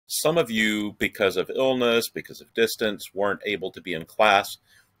Some of you, because of illness, because of distance, weren't able to be in class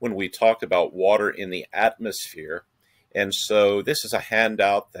when we talked about water in the atmosphere. And so this is a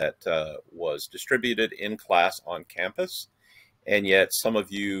handout that was distributed in class on campus. And yet some of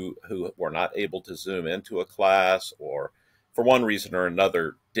you who were not able to Zoom into a class or for one reason or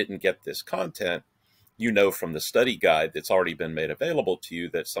another didn't get this content, you know from the study guide that's already been made available to you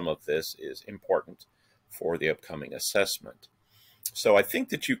that some of this is important for the upcoming assessment. So I think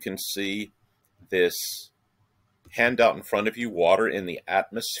that you can see this handout in front of you, water in the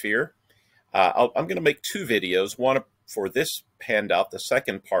atmosphere. I'm going to make two videos, one for this handout. The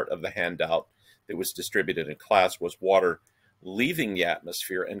second part of the handout that was distributed in class was water leaving the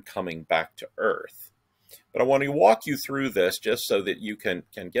atmosphere and coming back to Earth. But I want to walk you through this just so that you can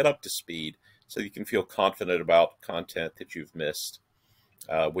get up to speed, so you can feel confident about content that you've missed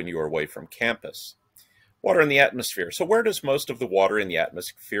when you are away from campus. Water in the atmosphere. So where does most of the water in the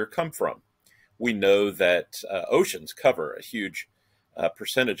atmosphere come from? We know that oceans cover a huge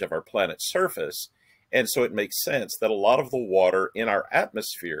percentage of our planet's surface, and so it makes sense that a lot of the water in our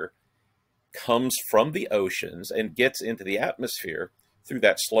atmosphere comes from the oceans and gets into the atmosphere through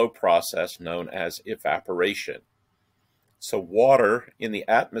that slow process known as evaporation. So water in the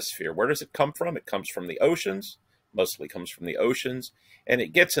atmosphere, where does it come from? It comes from the oceans, mostly comes from the oceans, and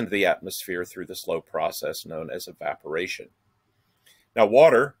it gets into the atmosphere through the slow process known as evaporation. Now,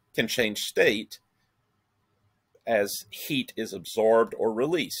 water can change state as heat is absorbed or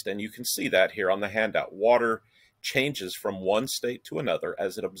released, and you can see that here on the handout. Water changes from one state to another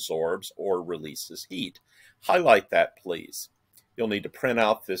as it absorbs or releases heat. Highlight that, please. You'll need to print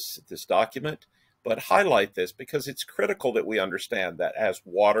out this document, but highlight this because it's critical that we understand that as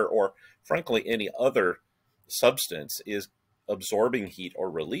water, or frankly any other substance, is absorbing heat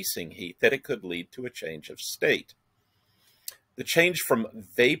or releasing heat, that it could lead to a change of state. The change from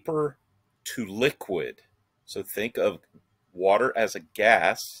vapor to liquid, so think of water as a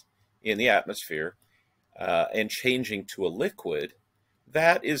gas in the atmosphere and changing to a liquid,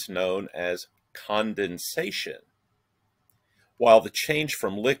 that is known as condensation. While the change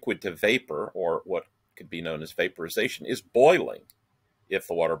from liquid to vapor, or what could be known as vaporization, is boiling if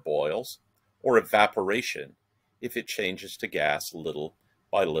the water boils, or evaporation if it changes to gas little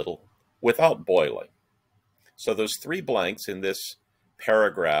by little without boiling. So those three blanks in this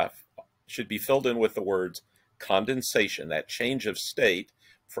paragraph should be filled in with the words condensation. That change of state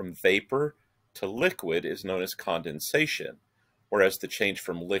from vapor to liquid is known as condensation, whereas the change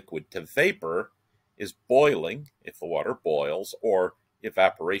from liquid to vapor is boiling if the water boils, or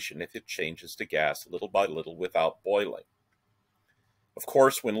evaporation if it changes to gas little by little without boiling. Of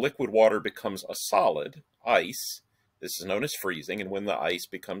course, when liquid water becomes a solid, ice, this is known as freezing, and when the ice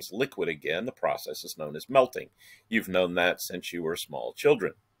becomes liquid again, the process is known as melting. You've known that since you were small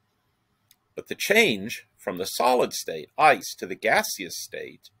children. But the change from the solid state, ice, to the gaseous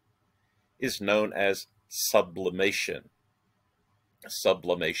state is known as sublimation.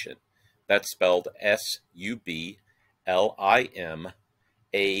 Sublimation. That's spelled S-U-B-L-I-M-A-T-I-O-N.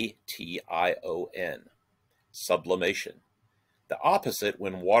 Sublimation. The opposite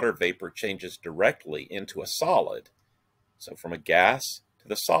when water vapor changes directly into a solid. So from a gas to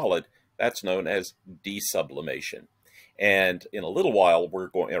the solid, that's known as desublimation. And in a little while,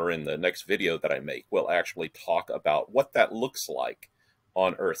 or in the next video that I make, we'll actually talk about what that looks like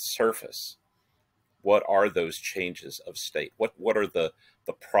on Earth's surface. What are those changes of state? What are the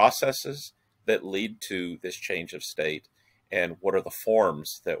processes that lead to this change of state? And what are the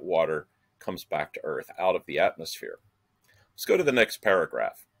forms that water comes back to Earth out of the atmosphere? Let's go to the next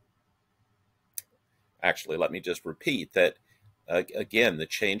paragraph. Actually, let me just repeat that, again, the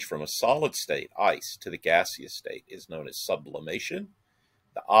change from a solid state, ice, to the gaseous state is known as sublimation.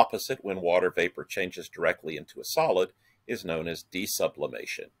 The opposite, when water vapor changes directly into a solid, is known as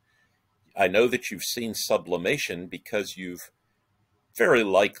desublimation. I know that you've seen sublimation because you've very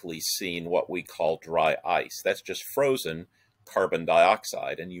likely seen what we call dry ice. That's just frozen carbon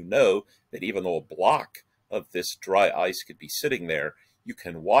dioxide. And you know that even though a block of this dry ice could be sitting there, you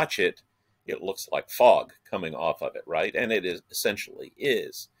can watch it. It looks like fog coming off of it, right? And it is essentially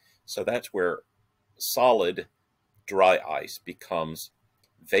is. So that's where solid dry ice becomes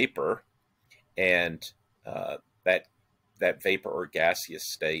vapor, and that vapor or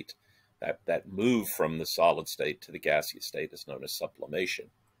gaseous state, that move from the solid state to the gaseous state, is known as sublimation.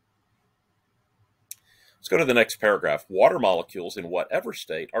 Let's go to the next paragraph. Water molecules in whatever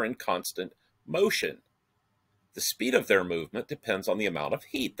state are in constant motion. The speed of their movement depends on the amount of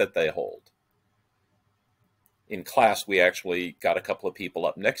heat that they hold. In class, we actually got a couple of people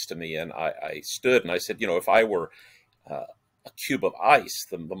up next to me, and I stood and I said, you know, if I were a cube of ice,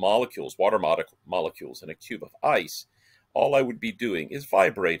 the molecules, molecules in a cube of ice, all I would be doing is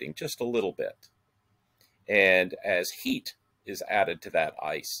vibrating just a little bit. And as heat is added to that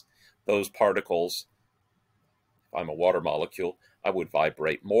ice, those particles, if I'm a water molecule, I would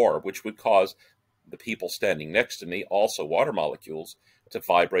vibrate more, which would cause the people standing next to me, also water molecules, to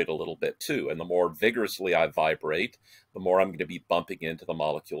vibrate a little bit too. And the more vigorously I vibrate, the more I'm going to be bumping into the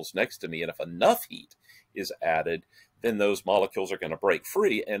molecules next to me. And if enough heat is added, then those molecules are going to break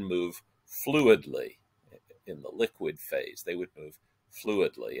free and move fluidly. In the liquid phase, they would move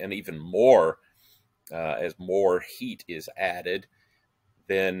fluidly. And even more, as more heat is added,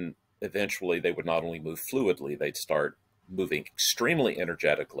 then eventually they would not only move fluidly, they'd start moving extremely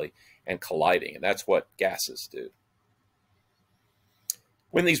energetically and colliding. And that's what gases do.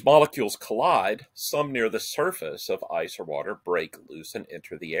 When these molecules collide, some near the surface of ice or water break loose and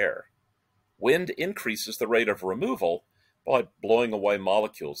enter the air. Wind increases the rate of removal by blowing away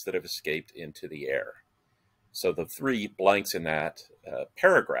molecules that have escaped into the air. So the three blanks in that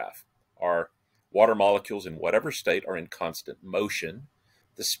paragraph are water molecules in whatever state are in constant motion.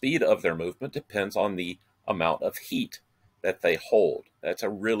 The speed of their movement depends on the amount of heat that they hold. That's a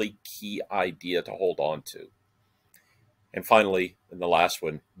really key idea to hold on to. And finally, in the last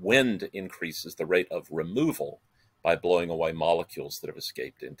one, wind increases the rate of removal by blowing away molecules that have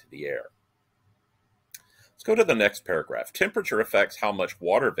escaped into the air. Let's go to the next paragraph. Temperature affects how much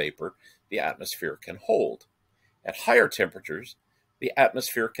water vapor the atmosphere can hold. At higher temperatures, the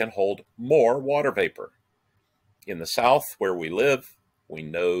atmosphere can hold more water vapor. In the south, where we live, we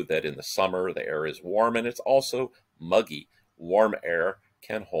know that in the summer the air is warm and it's also muggy. Warm air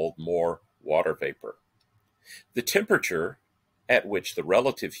can hold more water vapor. The temperature at which the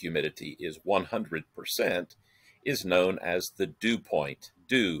relative humidity is 100% is known as the dew point,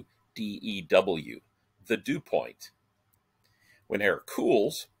 dew, D-E-W, the dew point. When air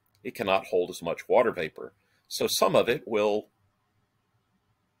cools, it cannot hold as much water vapor, so some of it will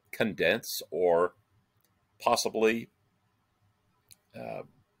condense or possibly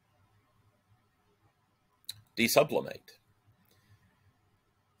desublimate.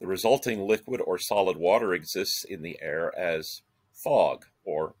 The resulting liquid or solid water exists in the air as fog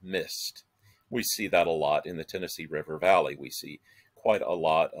or mist. We see that a lot in the Tennessee River Valley. We see quite a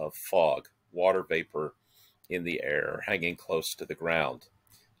lot of fog, water vapor in the air hanging close to the ground.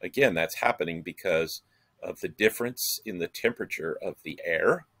 Again, that's happening because of the difference in the temperature of the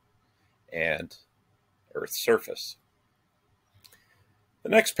air and Earth's surface. The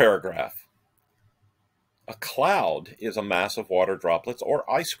next paragraph. A cloud is a mass of water droplets or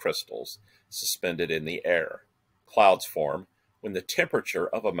ice crystals suspended in the air. Clouds form when the temperature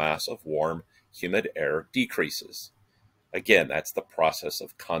of a mass of warm, humid air decreases. Again, that's the process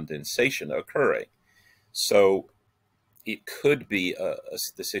of condensation occurring. So it could be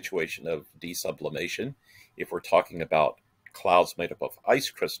the situation of desublimation if we're talking about clouds made up of ice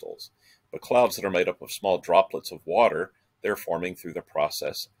crystals. But clouds that are made up of small droplets of water, they're forming through the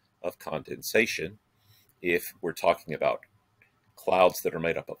process of condensation. If we're talking about clouds that are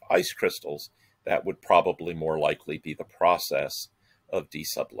made up of ice crystals, that would probably more likely be the process of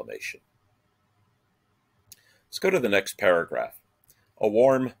desublimation. Let's go to the next paragraph.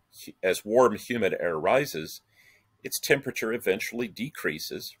 As warm, humid air rises, its temperature eventually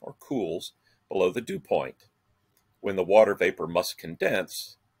decreases or cools below the dew point. When the water vapor must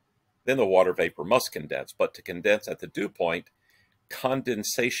condense, then the water vapor must condense. But to condense at the dew point,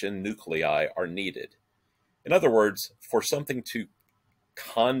 condensation nuclei are needed. In other words, for something to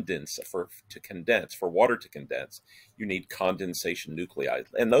condense, for water to condense, you need condensation nuclei.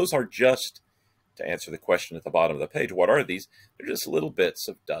 And those are just, to answer the question at the bottom of the page, what are these? They're just little bits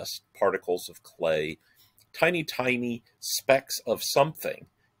of dust, particles of clay, tiny, tiny specks of something,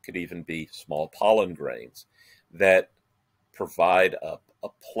 could even be small pollen grains, that provide a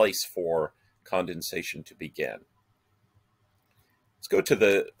place for condensation to begin. Let's go to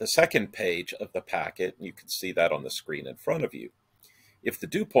the second page of the packet. You can see that on the screen in front of you. If the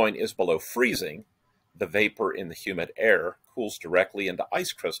dew point is below freezing, the vapor in the humid air cools directly into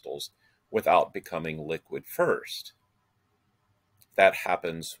ice crystals without becoming liquid first. If that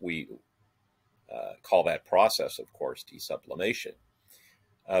happens, we call that process, of course, desublimation.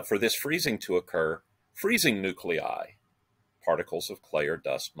 For this freezing to occur, freezing nuclei, particles of clay or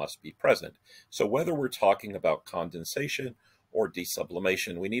dust, must be present. So whether we're talking about condensation or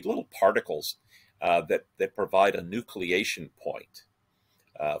desublimation, we need little particles that provide a nucleation point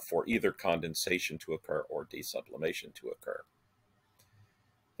for either condensation to occur or desublimation to occur.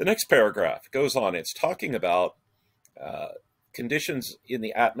 The next paragraph goes on. It's talking about conditions in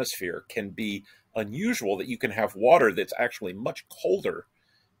the atmosphere can be unusual that you can have water that's actually much colder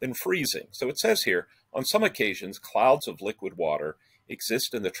than freezing. So it says here, on some occasions, clouds of liquid water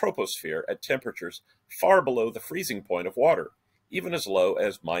exist in the troposphere at temperatures far below the freezing point of water, even as low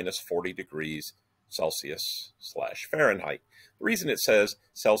as -40 degrees Celsius/Fahrenheit. The reason it says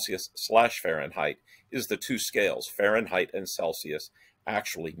Celsius/Fahrenheit is the two scales, Fahrenheit and Celsius,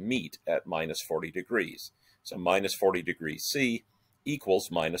 actually meet at -40 degrees. So -40 degrees C equals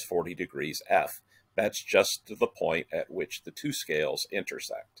 -40 degrees F. That's just the point at which the two scales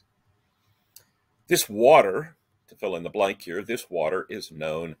intersect. This water, to fill in the blank here, this water is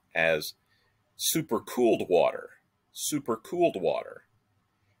known as supercooled water,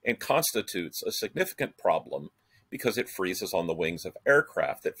 and constitutes a significant problem because it freezes on the wings of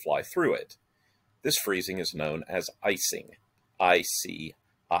aircraft that fly through it. This freezing is known as icing,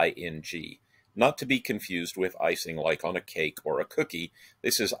 I-C-I-N-G. Not to be confused with icing like on a cake or a cookie.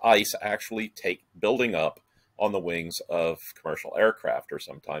 This is ice actually building up on the wings of commercial aircraft or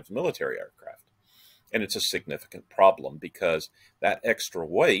sometimes military aircraft. And it's a significant problem because that extra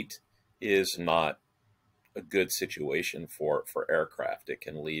weight is not a good situation for aircraft. It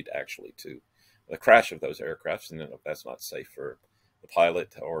can lead actually to the crash of those aircrafts, and that's not safe for the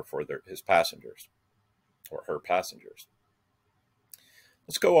pilot or for his passengers or her passengers.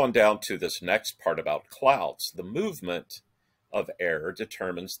 Let's go on down to this next part about clouds. The movement of air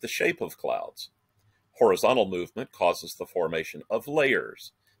determines the shape of clouds. Horizontal movement causes the formation of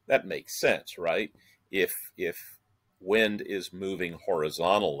layers. That makes sense, right? If wind is moving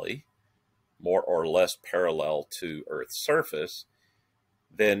horizontally, more or less parallel to Earth's surface,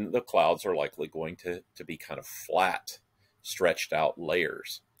 then the clouds are likely going to be kind of flat, stretched out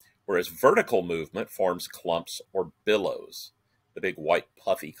layers. Whereas vertical movement forms clumps or billows, the big white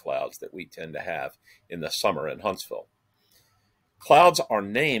puffy clouds that we tend to have in the summer in Huntsville. Clouds are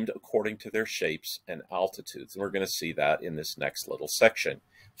named according to their shapes and altitudes, and we're going to see that in this next little section.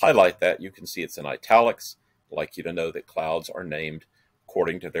 Highlight that. You can see it's in italics. I'd like you to know that clouds are named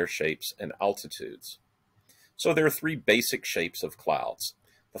according to their shapes and altitudes. So there are three basic shapes of clouds.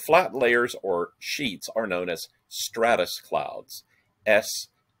 The flat layers or sheets are known as stratus clouds,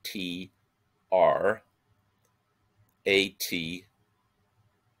 S-T-R-A-T-U-S,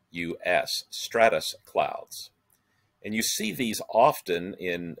 stratus clouds. And you see these often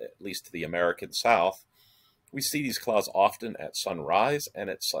in, at least the American South, we see these clouds often at sunrise and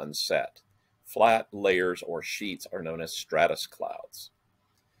at sunset. Flat layers or sheets are known as stratus clouds.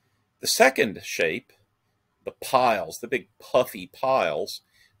 The second shape, the piles, the big puffy piles,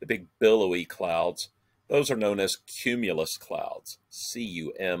 the big billowy clouds, those are known as cumulus clouds,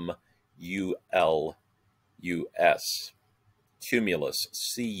 C-U-M-U-L-U-S. Cumulus,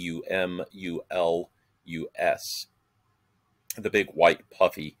 C-U-M-U-L-U-S. The big white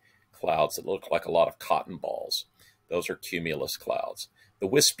puffy clouds that look like a lot of cotton balls. Those are cumulus clouds. The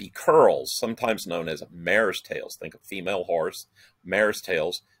wispy curls, sometimes known as mare's tails, think of female horse, mare's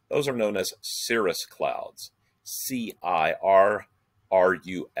tails, those are known as cirrus clouds, C-I-R-R-U-S.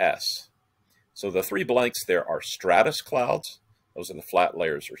 So the three blanks there are stratus clouds, those are the flat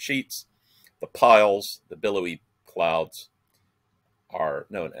layers or sheets. The piles, the billowy clouds, are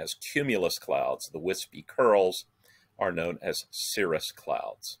known as cumulus clouds. The wispy curls are known as cirrus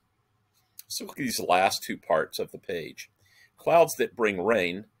clouds. So look at these last two parts of the page. Clouds that bring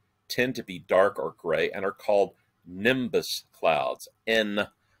rain tend to be dark or gray and are called nimbus clouds, N-I-M-B-U-S,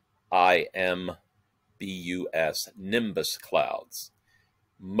 nimbus clouds.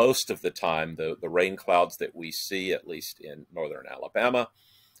 Most of the time, the rain clouds that we see, at least in northern Alabama,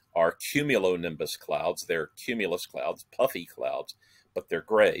 are cumulonimbus clouds. They're cumulus clouds, puffy clouds, but they're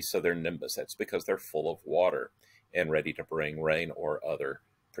gray, so they're nimbus. That's because they're full of water and ready to bring rain or other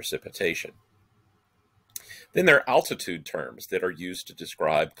precipitation. Then there are altitude terms that are used to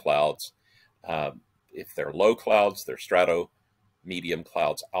describe clouds. If they're low clouds, they're strato, medium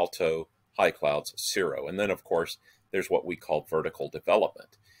clouds, alto, high clouds, cirro. And then, of course, there's what we call vertical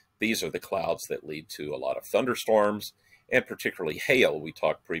development. These are the clouds that lead to a lot of thunderstorms and particularly hail. We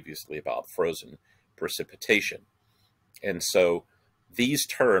talked previously about frozen precipitation. And so these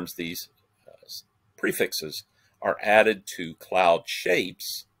terms, these prefixes, are added to cloud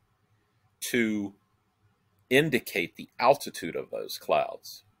shapes to indicate the altitude of those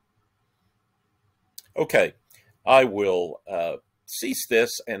clouds. Okay, I will cease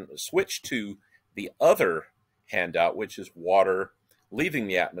this and switch to the other handout, which is water leaving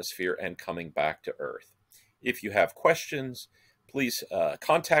the atmosphere and coming back to Earth. If you have questions, please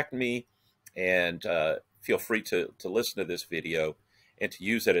contact me, and feel free to listen to this video and to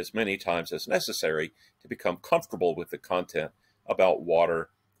use it as many times as necessary to become comfortable with the content about water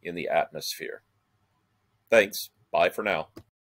in the atmosphere. Thanks. Bye for now.